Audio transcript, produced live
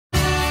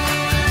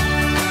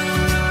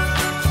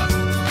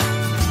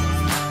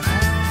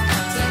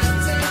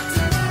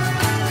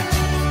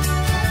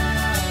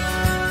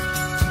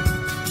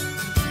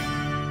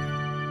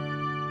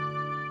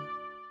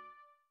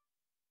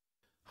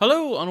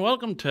Hello and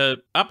welcome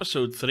to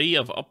episode 3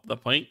 of Up the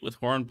Point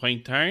with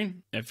Warrenpoint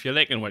Town. If you're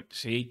liking what you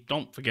see,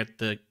 don't forget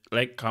to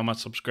like, comment,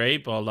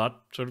 subscribe, all that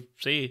sort of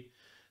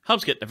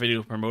helps get the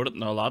video promoted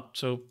and all that,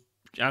 so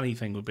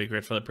anything would be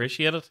gratefully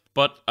appreciated.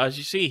 But as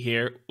you see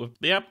here, with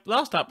the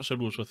last episode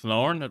was with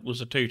Lorne. It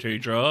was a 2-2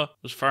 draw. It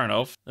was fair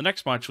enough. The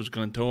next match was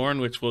Glenavon,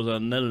 which was a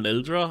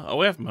 0-0 draw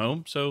away from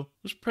home, so it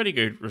was a pretty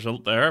good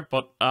result there.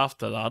 But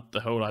after that,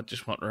 the whole lot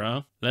just went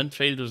wrong.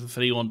 Linfield was a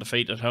 3-1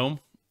 defeat at home.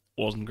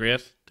 Wasn't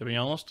great, to be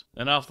honest.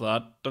 Then after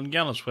that,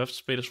 Dungannon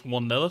Swifts beat us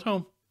 1-0 at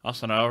home.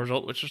 That's an hour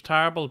result, which was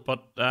terrible,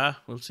 but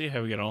we'll see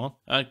how we get on.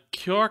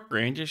 Cork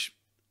Rangers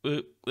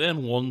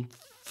then won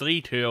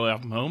 3-2 away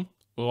from home.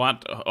 We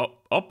went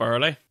up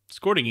early,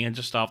 scored again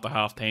just after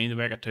half time to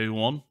make it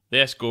 2-1.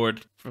 They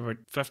scored for about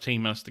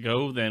 15 minutes to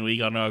go, then we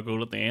got another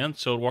goal at the end,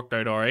 so it worked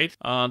out alright.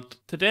 And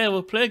today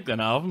we'll play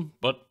Glenavon,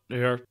 but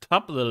they're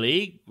top of the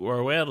league. We're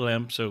away to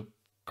them, so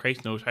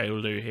Christ knows how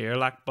we'll do here,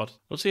 but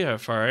we'll see how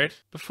far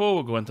out. Before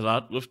we go into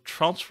that, with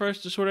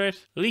transfers to sort out,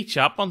 Lee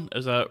Chapman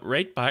is a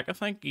right back, I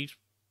think. He's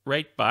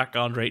right back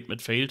and right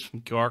midfield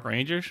from Cork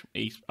Rangers.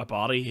 He's a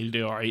body, he'll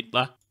do alright.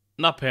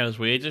 Not paying his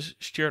wages.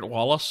 Stuart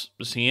Wallace,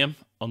 the same,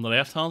 on the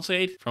left hand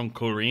side from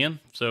Coleraine.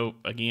 So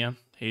again,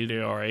 he'll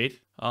do alright.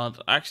 And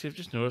actually, I've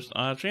just noticed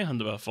I trained him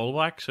to be a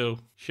fullback, so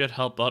should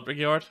help that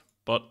regard.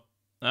 But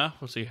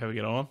we'll see how we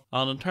get on.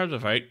 And in terms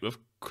of out, with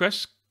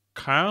Chris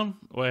Cowan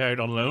way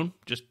out on loan,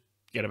 just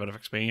get a bit of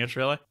experience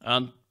really.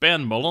 And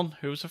Ben Mullen,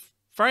 who was a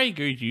very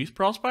good youth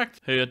prospect,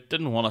 who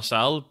didn't want to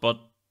sell,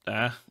 but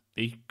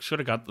he sort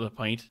of got to the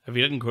point. If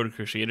he didn't go to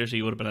Crusaders,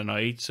 he would have been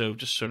annoyed, so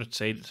just sort of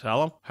decided to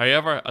sell him.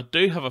 However, I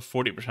do have a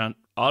 40%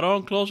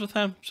 add-on clause with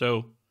him,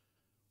 so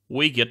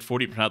we get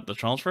 40% of the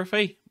transfer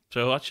fee,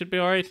 so that should be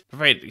alright,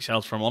 provided he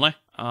sells for money.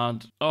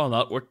 And on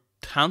that, we're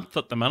 10th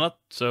at the minute,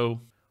 so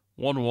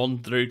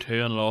 1-1, drew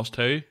 2 and lost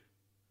 2.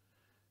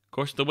 Of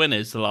course, the win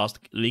is the last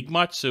league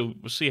match, so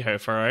we'll see how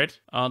far out.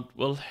 And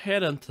we'll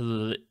head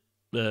into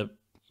the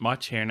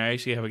match here now,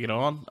 see how we get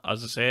on.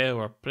 As I say,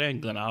 we're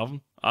playing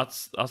Glenavon.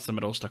 That's the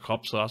Middlester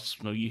Cup, so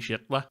that's no use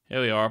shit. Here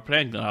we are,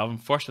 playing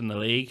Glenavon, first in the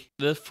league.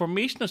 The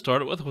formation I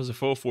started with was a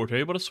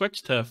 4-4-2, but I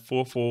switched to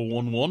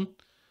 4-4-1-1.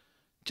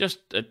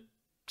 It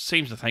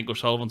seems to think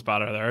O'Sullivan's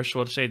better there,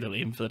 so I'd say to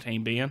leave him for the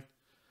time being.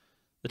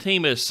 The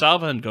team is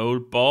Salva in goal,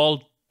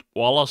 Ball,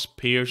 Wallace,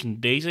 Pearce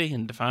and Daisy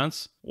in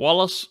defence.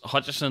 Wallace,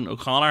 Hutchison,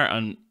 O'Connor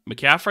and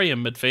McCaffrey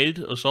in midfield.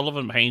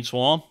 O'Sullivan behind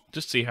Swan.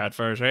 Just see how it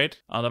fares out.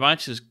 And the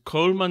bench is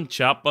Coleman,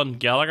 Chapman,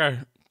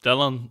 Gallagher,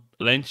 Dillon,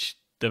 Lynch,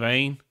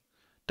 Devine,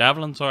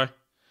 Devlin,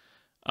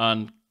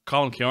 and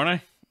Colin Kearney,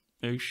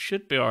 who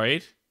should be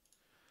alright.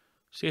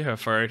 See how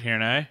far out here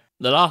now.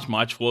 The last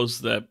match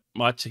was the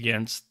match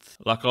against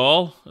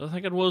Logopack, I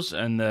think it was,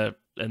 in the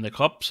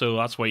cup, so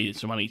that's why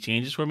so many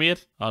changes were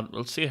made. And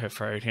we'll see how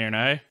far out here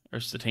now.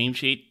 There's the team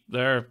sheet.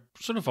 They're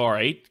sort of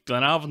alright.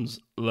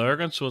 Glenavon's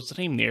Lurgan, so it's the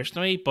team nearest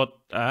to me, but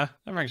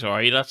everything's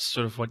alright. That's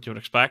sort of what you would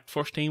expect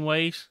first team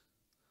wise.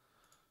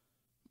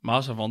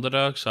 Massive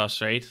underdogs,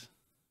 that's right.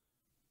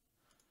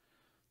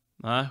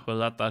 We'll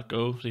let that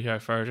go, see how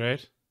far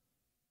out.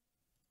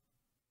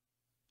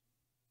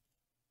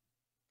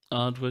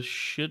 And we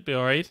should be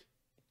alright.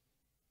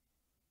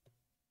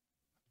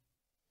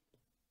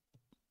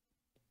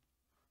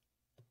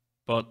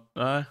 But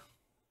we're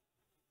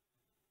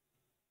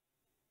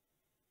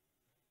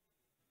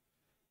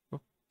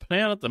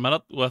playing at the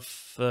minute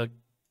with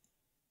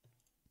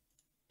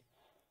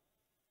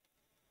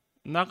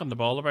knocking the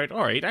ball about.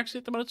 Alright, actually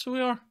at the minute, so we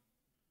are.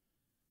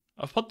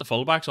 I've put the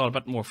fullbacks on a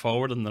bit more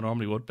forward than they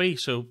normally would be,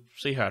 so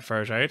see how it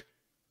fares out.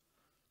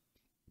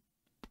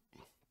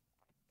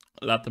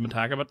 Let them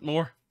attack a bit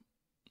more.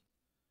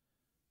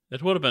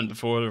 It would have been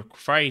before, they're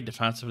very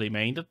defensively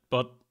minded,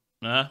 but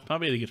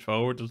maybe they get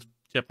forward, they'll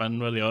chip in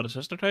with the odd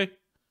assist or two.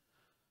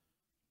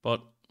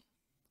 But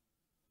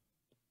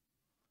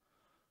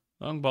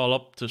long ball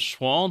up to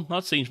Swan.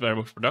 That seems to be our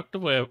most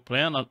productive way of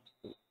playing.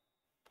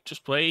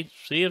 Just play,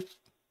 saved.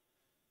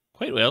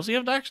 Quite well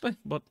saved actually,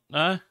 but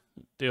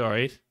do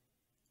alright.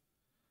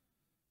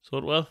 So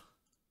it will.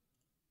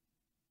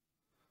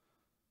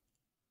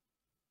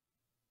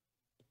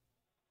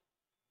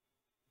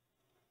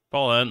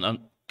 Ball in and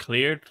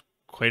cleared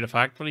quite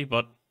effectively,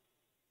 but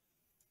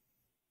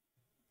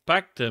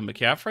back to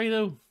McCaffrey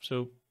though,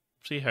 so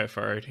see how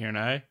far out here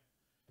now.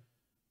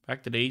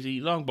 Back to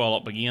Daisy, long ball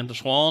up again to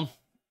Swan.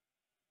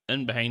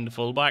 In behind the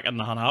fullback and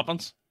nothing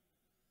happens.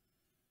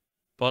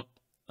 But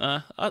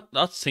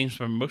that seems to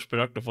be the most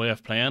productive way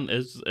of playing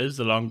is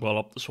the long ball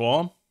up to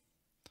Swan.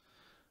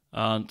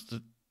 And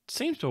it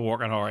seems to be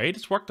working alright.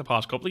 It's worked the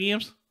past couple of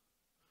games.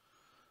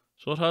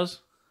 So it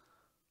has.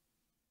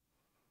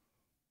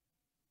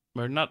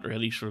 We're not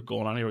really sort of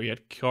going anywhere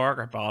yet. Cork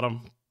are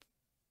bottom.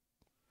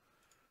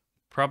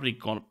 Probably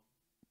going to...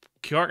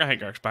 Cork, I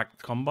think, are expected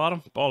to come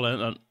bottom. Ball in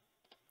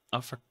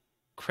and... for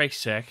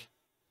Christ's sake.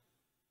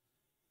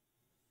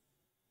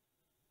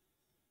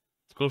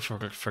 Go for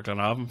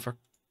Glenavon for...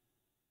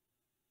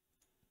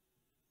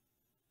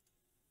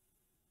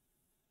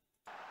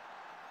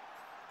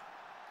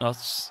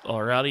 That's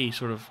already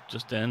sort of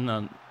just in,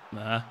 and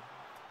nah.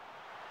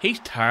 He's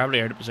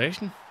terribly out of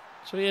position.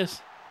 So he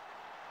is.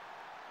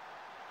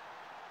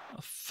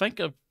 I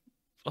think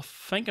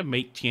I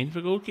might change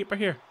the goalkeeper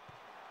here.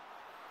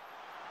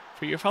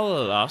 For your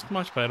fellow the last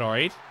match played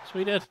alright, so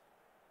he did.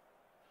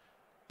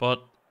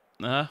 But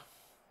nah.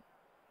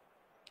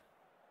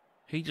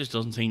 He just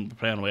doesn't seem to be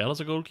playing well as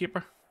a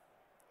goalkeeper.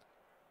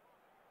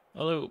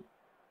 Although,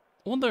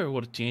 I wonder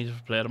what it changed if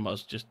I played him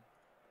as just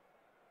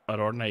an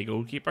ordinary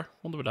goalkeeper.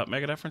 Wonder would that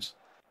make a difference?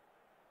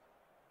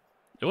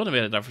 It wouldn't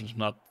have made a difference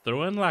not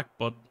throwing, like,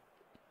 but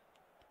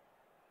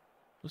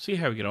we'll see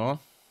how we get on.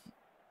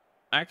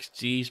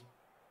 XG's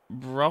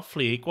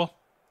roughly equal.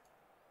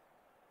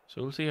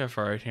 So we'll see how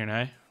far out here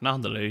now.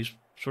 Nothing to lose.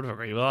 Sort of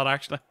agree with that,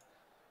 actually.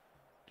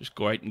 Just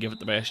go out and give it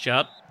the best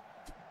shot.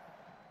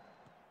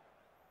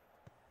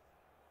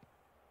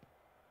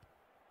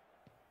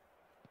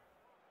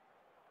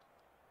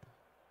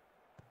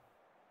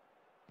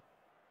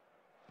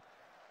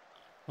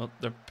 Well,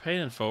 they're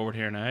paying forward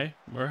here now.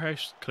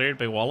 Moorhouse cleared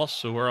by Wallace,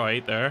 so we're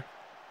out there.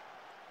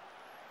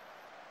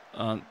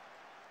 And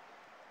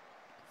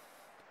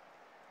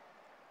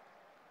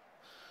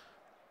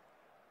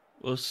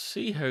we'll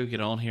see how we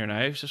get on here now.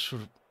 It's just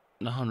sort of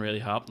nothing really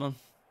happening.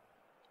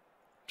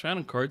 Try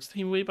and encourage the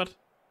team a wee bit.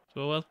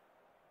 So well.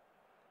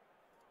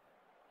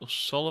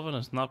 Sullivan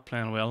is not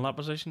playing well in that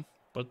position,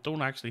 but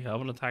don't actually have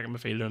an attacking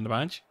midfielder on the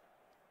bench.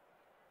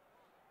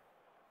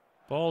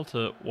 Ball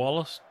to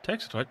Wallace.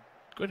 Takes a touch.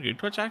 Quite a good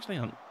touch actually,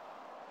 and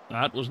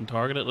that wasn't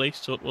targeted at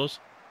least, so it was.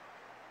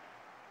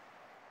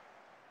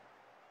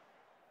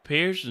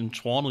 Pears and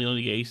Swan, the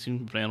only guys, seem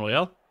to be playing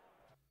well.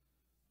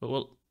 But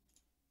well,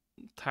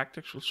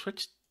 tactics will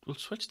switch. We'll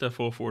switch to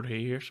 4-4-2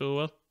 here, so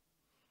well.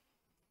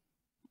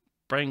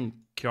 Bring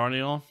Kearney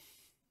on.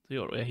 See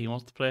what way he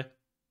wants to play.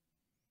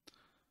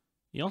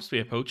 He wants to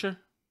be a poacher.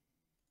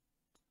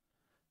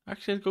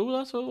 Actually, I'll go with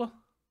that, so well.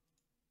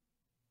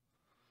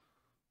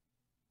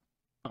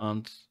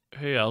 And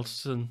who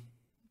else is in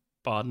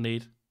bad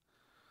need?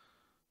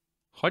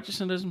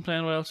 Hutchison isn't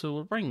playing well,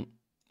 so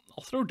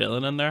I'll throw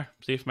Dylan in there,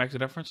 see if it makes a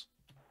difference.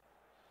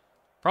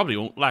 Probably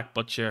won't lack,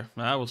 but sure.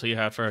 We'll see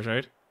how it fares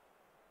out.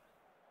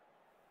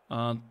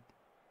 And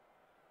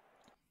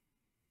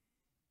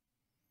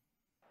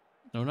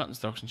no, not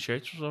instruction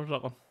sheets was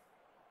that one.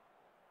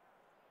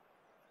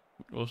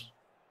 It was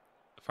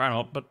fair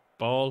enough, but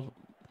ball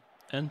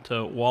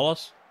into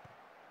Wallace.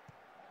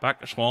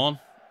 Back to Swan.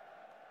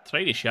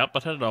 3D shot,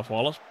 but hit it off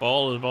Wallace.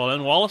 Ball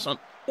in Wallace, and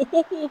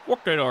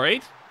worked out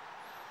alright.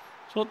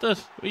 So it did.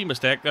 Wee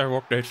mistake there,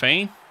 worked out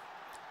fine.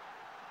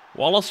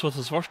 Wallace with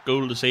his first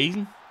goal of the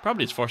season.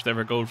 Probably his first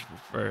ever goal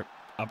for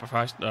a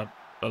professional,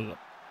 an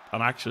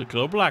actual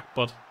club, like,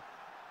 but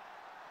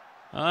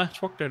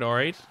it's worked out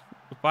alright.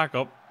 Back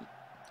up.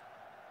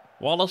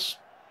 Wallace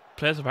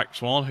plays it back to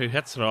Swan, who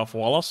hits it off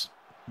Wallace.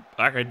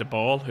 Back out the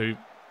ball, who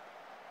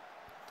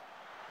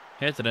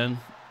hits it in.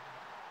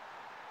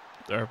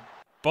 Their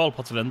ball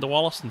puts it into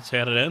Wallace and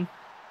set it in.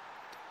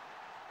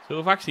 So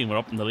we've actually went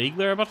up in the league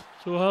there a bit,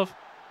 so we have.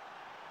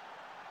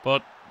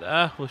 But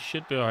we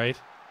should be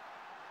alright.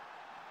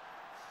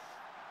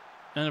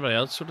 Anybody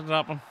else sort of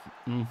that one?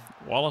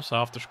 Wallace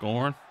after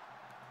scoring.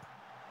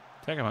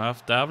 Take him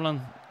off.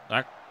 Devlin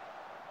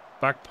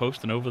back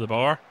posting over the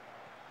bar.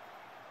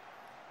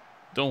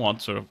 Don't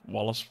want sort of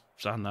Wallace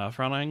standing there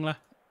for anything.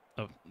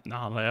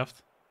 Nothing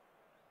left.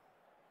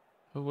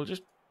 But we'll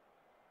just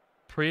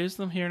praise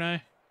them here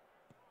now.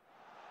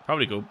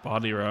 Probably go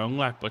body wrong,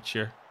 like, but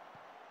sure.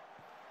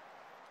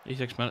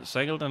 86 minutes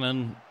cycled and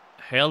then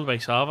held by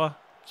Sava.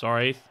 It's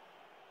alright.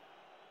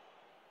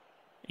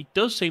 He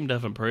does seem to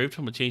have improved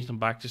from changing him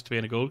back just to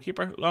being a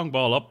goalkeeper. Long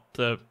ball up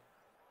to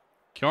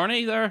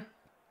Kearney there.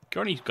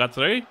 Kearney's got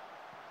through.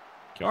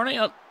 Kearney,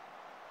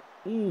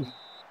 ooh.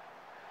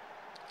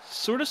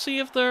 Sort of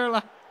saved there.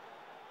 Like,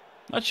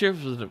 not sure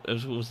if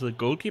it was the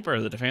goalkeeper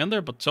or the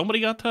defender, but somebody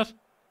got that.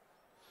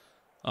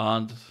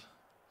 And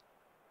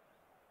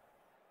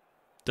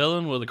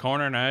Dylan with the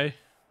corner now.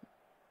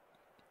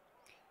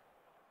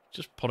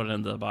 Just put it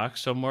into the back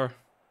somewhere.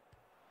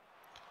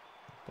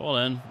 Ball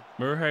in.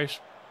 Moorhouse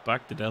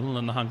back to Dylan,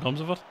 and the hand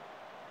comes of it.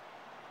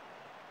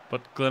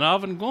 But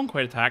Glenavon going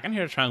quite attacking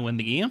here to try and win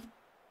the game.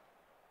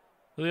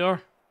 There they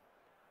are.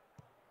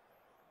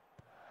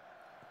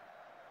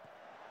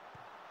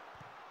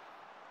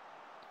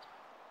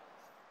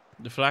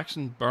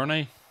 Deflection,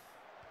 Burney.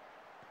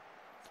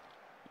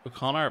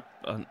 O'Connor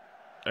and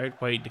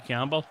out wide to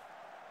Campbell.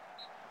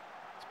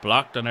 It's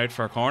blocked and out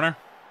for a corner.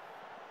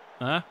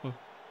 We're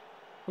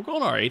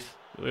going alright.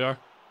 Here we are.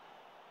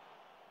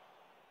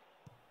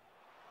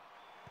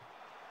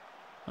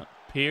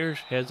 Piers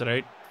heads it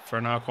out for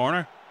another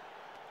corner.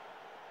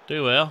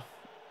 Do well.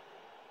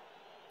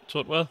 So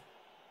it will.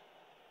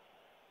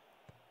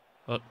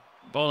 But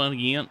ball in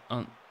again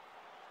and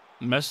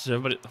misses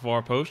everybody at the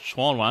far post.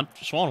 Swan want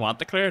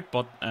to clear it,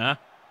 but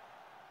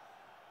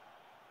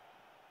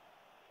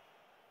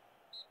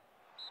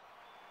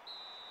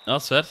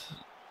that's it.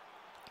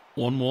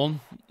 1-1.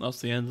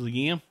 That's the end of the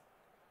game.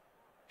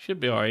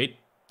 Should be alright.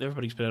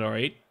 Everybody's played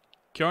alright.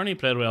 Kearney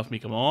played well for me,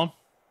 come on.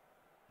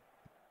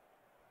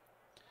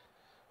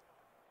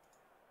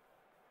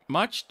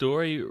 Match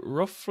story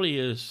roughly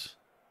is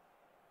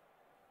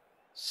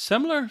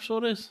similar, so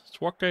it is.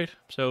 It's worked out,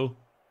 so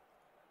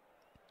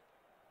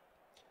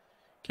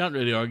can't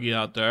really argue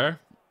that there.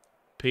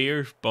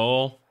 Pierce,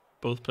 Ball,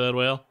 both played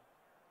well.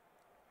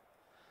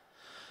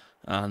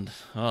 And,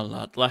 oh,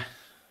 Latley,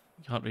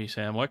 can't really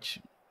say much.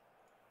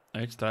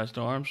 Outstretched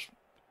arms,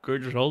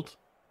 good result.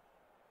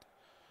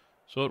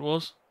 So it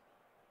was.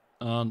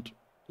 And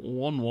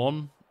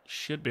 1-1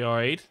 should be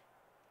alright.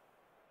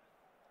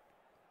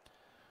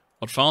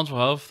 But fans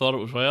will have thought it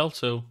was well,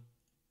 so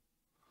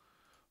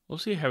we'll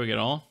see how we get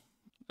on.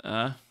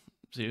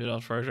 See who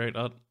else first right.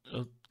 I'll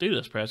do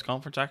this press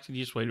conference actually,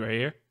 just wait right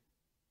here.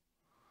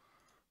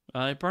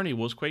 Bernie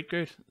was quite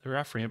good. The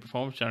referee and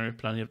performance generated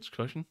plenty of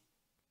discussion.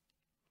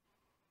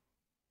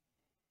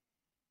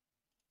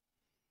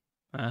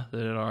 They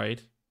did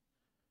alright.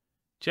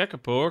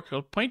 Jacob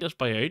I'll point this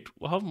by out.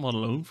 We'll have him on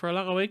loan for a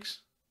lot of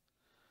weeks.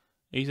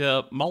 He's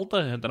a Malta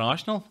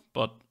international,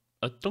 but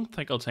I don't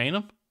think I'll sign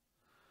him.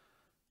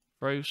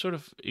 For he's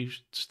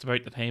just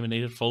about the time I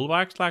needed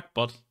fullbacks, like,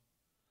 but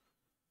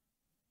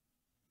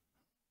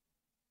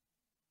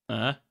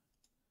we're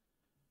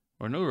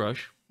no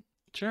rush.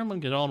 Sherman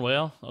get on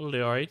well, that'll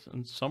do alright.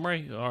 In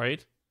summary,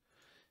 alright.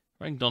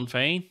 Ring done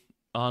fine.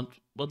 And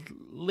we'll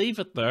leave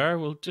it there.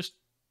 We'll just,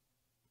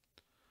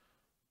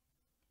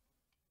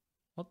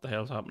 what the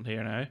hell's happened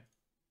here now?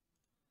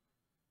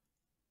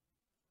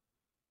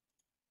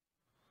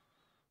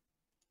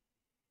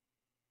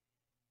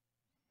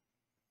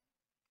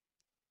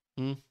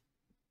 We're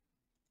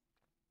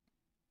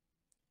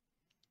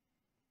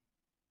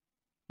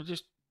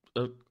just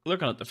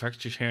looking at the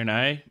fixtures here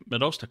now.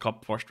 Middlesbrough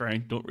Cup first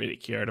round, don't really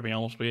care to be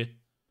honest with you.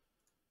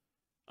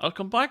 I'll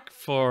come back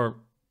for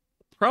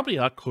probably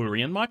that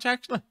Korean match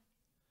actually.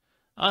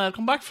 I'll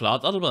come back for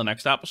that. That'll be the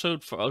next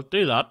episode. I'll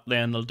do that,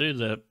 then I'll do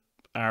the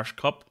Irish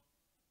Cup.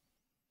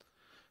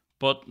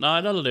 But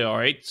no, that'll do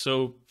alright.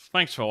 So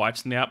thanks for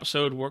watching the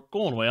episode. We're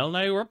going well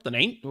now. We're up to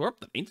 9th. We're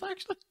up to 9th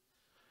actually.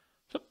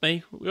 Flip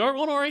me. We are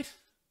going alright.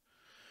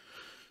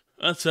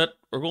 That's it.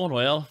 We're going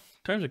well.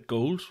 In terms of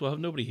goals, we'll have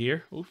nobody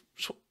here. Oh,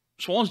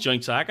 Swan's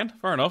joint second.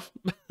 Fair enough.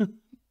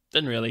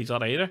 Didn't realise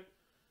that either.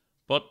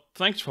 But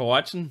thanks for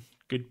watching.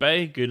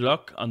 Goodbye, good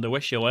luck, and I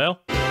wish you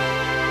well.